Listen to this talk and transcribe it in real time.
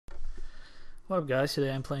What up guys,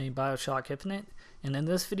 today I'm playing Bioshock Infinite, and in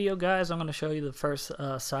this video guys I'm going to show you the first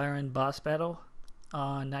Siren boss battle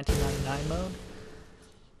on 1999 mode.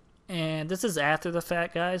 And this is after the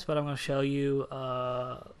fact guys, but I'm going to show you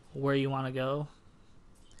where you want to go.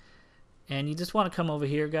 And you just want to come over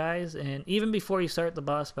here guys, and even before you start the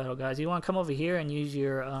boss battle guys, you want to come over here and use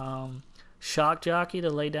your shock jockey to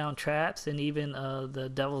lay down traps, and even the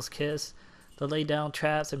Devil's Kiss to lay down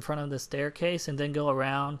traps in front of the staircase, and then go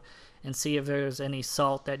around and see if there's any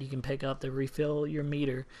salt that you can pick up to refill your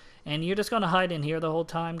meter. And you're just going to hide in here the whole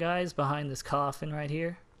time guys, behind this coffin right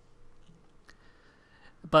here.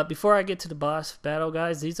 But before I get to the boss battle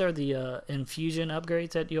guys, these are the infusion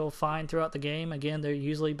upgrades that you'll find throughout the game. Again, they're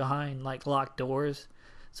usually behind like locked doors,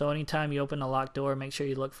 so anytime you open a locked door, make sure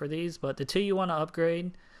you look for these. But the two you want to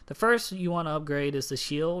upgrade, the first you want to upgrade is the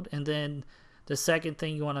shield, and then the second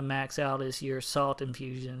thing you want to max out is your salt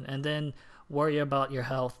infusion, and then worry about your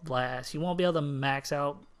health blast. You won't be able to max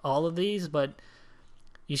out all of these, but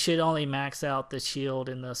you should only max out the shield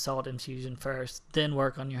and the salt infusion first, then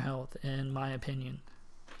work on your health, in my opinion.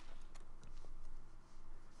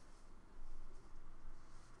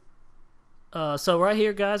 So right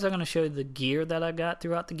here guys, I'm going to show you the gear that I got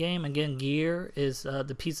throughout the game. Again, gear is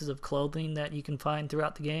the pieces of clothing that you can find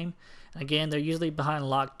throughout the game. Again, they're usually behind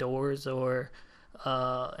locked doors or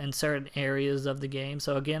in certain areas of the game.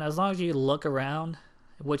 So again, as long as you look around,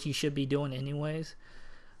 which you should be doing anyways,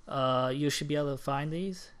 you should be able to find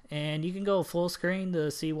these. And you can go full screen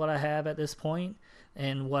to see what I have at this point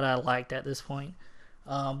and what I liked at this point.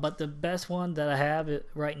 But the best one that I have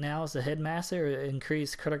right now is the Headmaster. It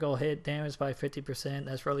increased critical hit damage by 50%.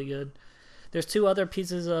 That's really good. There's two other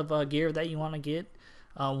pieces of gear that you want to get.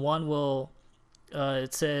 One will,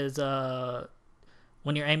 it says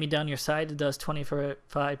when you're aiming down your sight, it does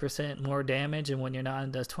 25% more damage, and when you're not,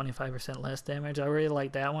 it does 25% less damage. I really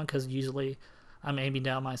like that one because usually I'm aiming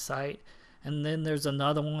down my sight. And then there's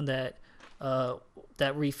another one that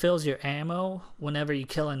that refills your ammo whenever you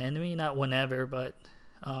kill an enemy. Not whenever, but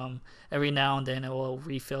every now and then it will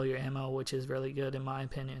refill your ammo, which is really good in my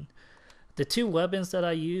opinion. The two weapons that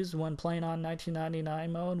I used when playing on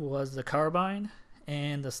 1999 mode was the carbine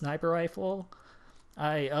and the sniper rifle.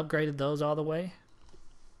 I upgraded those all the way.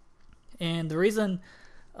 And the reason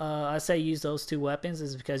I say use those two weapons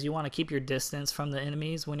is because you want to keep your distance from the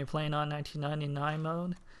enemies when you're playing on 1999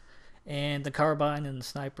 mode. And the carbine and the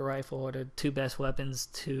sniper rifle are the two best weapons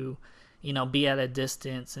to, you know, be at a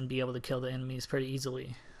distance and be able to kill the enemies pretty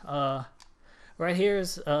easily. Right here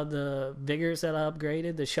is the vigors that I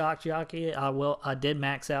upgraded. The shock jockey I did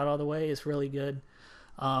max out all the way. It's really good.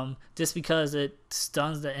 Just because it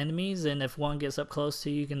stuns the enemies, and if one gets up close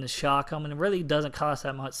to you, you can just shock them, and it really doesn't cost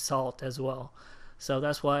that much salt as well. So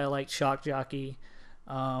that's why I like shock jockey.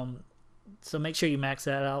 So make sure you max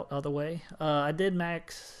that out all the way. I did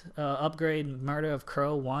max upgrade Murder of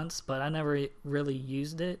Crow once, but I never really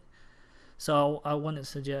used it, so I wouldn't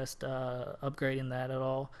suggest upgrading that at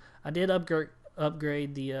all. I did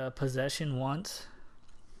upgrade the possession once.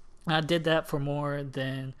 I did that for more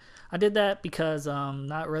than I did that because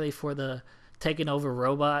not really for the taking over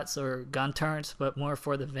robots or gun turrets, but more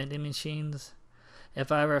for the vending machines.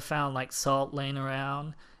 If I ever found like salt laying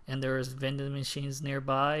around and there was vending machines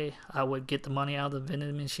nearby, I would get the money out of the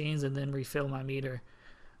vending machines and then refill my meter.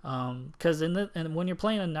 Because when you're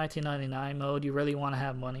playing in 1999 mode, you really want to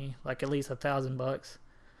have money, like at least $1,000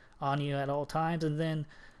 on you at all times. And then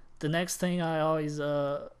the next thing I always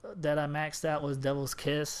that I maxed out was Devil's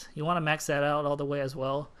Kiss. You want to max that out all the way as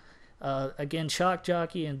well. Again, Shock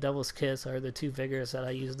Jockey and Devil's Kiss are the two vigors that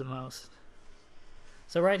I use the most.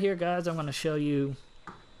 So right here, guys, I'm going to show you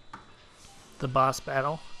the boss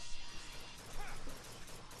battle.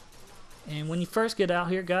 And when you first get out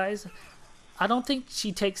here, guys, I don't think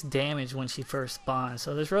she takes damage when she first spawns.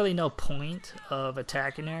 So there's really no point of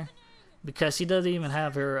attacking her because she doesn't even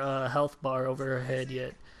have her health bar over her head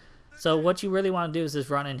yet. So what you really want to do is just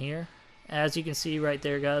run in here. As you can see right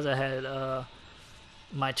there, guys, I had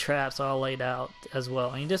my traps all laid out as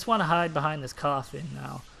well. And you just want to hide behind this coffin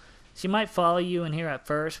now. She might follow you in here at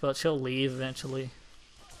first, but she'll leave eventually.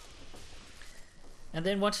 And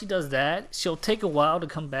then once she does that, she'll take a while to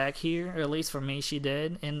come back here, or at least for me she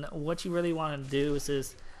did. And what you really want to do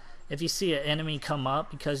is if you see an enemy come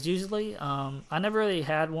up, because usually I never really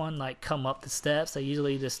had one like come up the steps. I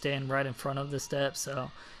usually just stand right in front of the steps, so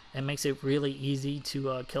it makes it really easy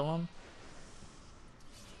to kill them.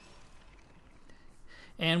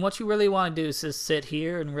 And what you really want to do is just sit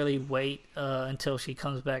here and really wait until she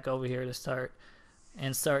comes back over here to start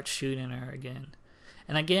shooting her again.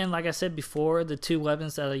 And again, like I said before, the two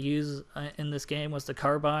weapons that I use in this game was the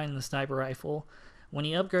carbine and the sniper rifle. when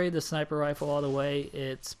you upgrade the sniper rifle all the way,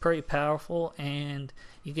 it's pretty powerful and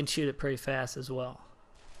you can shoot it pretty fast as well.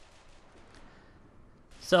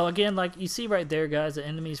 So again, like you see right there, guys, the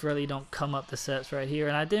enemies really don't come up the steps right here,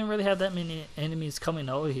 and I didn't really have that many enemies coming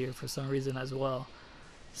over here for some reason as well.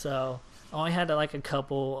 So I only had like a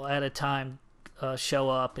couple at a time show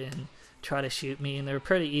up and try to shoot me, and they're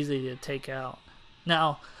pretty easy to take out.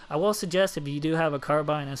 Now, I will suggest if you do have a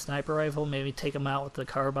carbine and a sniper rifle, maybe take them out with the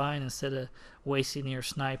carbine instead of wasting your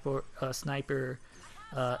sniper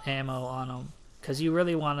ammo on them, because you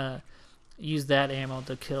really want to use that ammo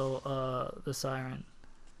to kill the Siren.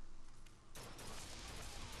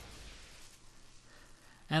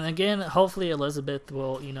 And again, hopefully Elizabeth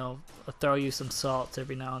will, you know, throw you some salts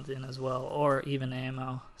every now and then as well, or even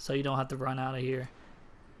ammo, so you don't have to run out of here.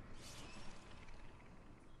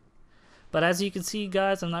 But as you can see,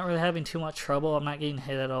 guys, I'm not really having too much trouble. I'm not getting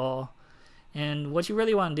hit at all. And what you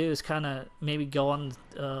really want to do is kind of maybe go on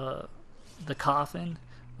the coffin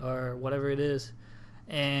or whatever it is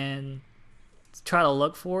and try to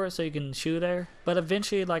look for it so you can shoot her. But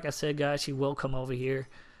eventually, like I said, guys, she will come over here.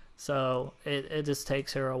 So it just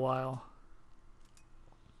takes her a while.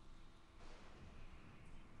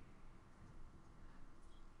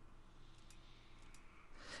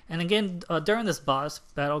 And again, during this boss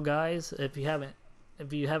battle, guys, if you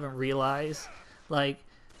haven't realized, like,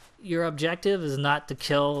 your objective is not to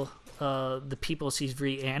kill the people she's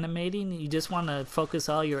reanimating. You just want to focus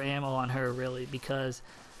all your ammo on her, really, because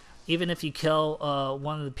even if you kill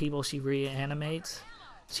one of the people she reanimates,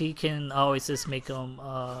 she can always just make them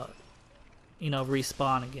you know,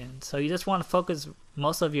 respawn again. So you just want to focus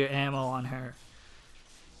most of your ammo on her.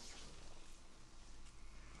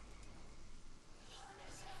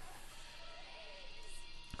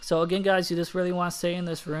 So again, guys, you just really want to stay in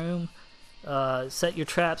this room. Set your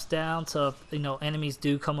traps down so if, you know, enemies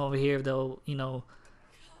do come over here, they'll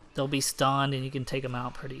be stunned and you can take them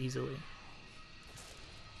out pretty easily.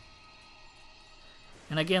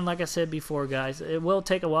 And again, like I said before, guys, it will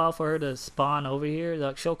take a while for her to spawn over here.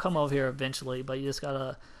 Like, she'll come over here eventually, but you just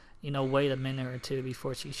gotta, you know, wait a minute or two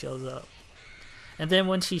before she shows up. And then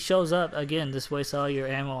when she shows up, again, just waste all your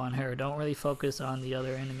ammo on her. Don't really focus on the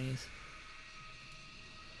other enemies.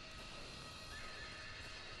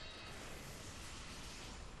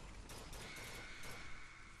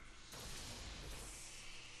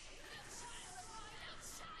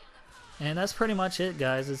 And that's pretty much it,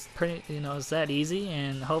 guys. It's pretty, you know, it's that easy,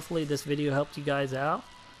 and hopefully this video helped you guys out.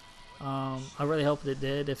 I really hope it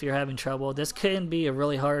did. If you're having trouble, this can be a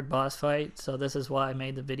really hard boss fight, so this is why I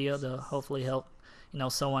made the video, to hopefully help, you know,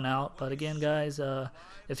 someone out. But again, guys,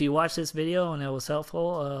 if you watched this video and it was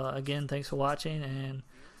helpful, again, thanks for watching, and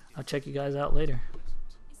I'll check you guys out later.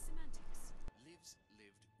 Lives,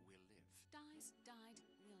 lived, will live. Dies, died,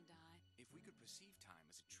 will die. If we could perceive time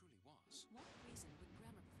as it truly was, What reason would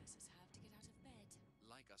grammar professors have to get out of bed?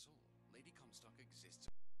 like us all, Lady Comstock exists.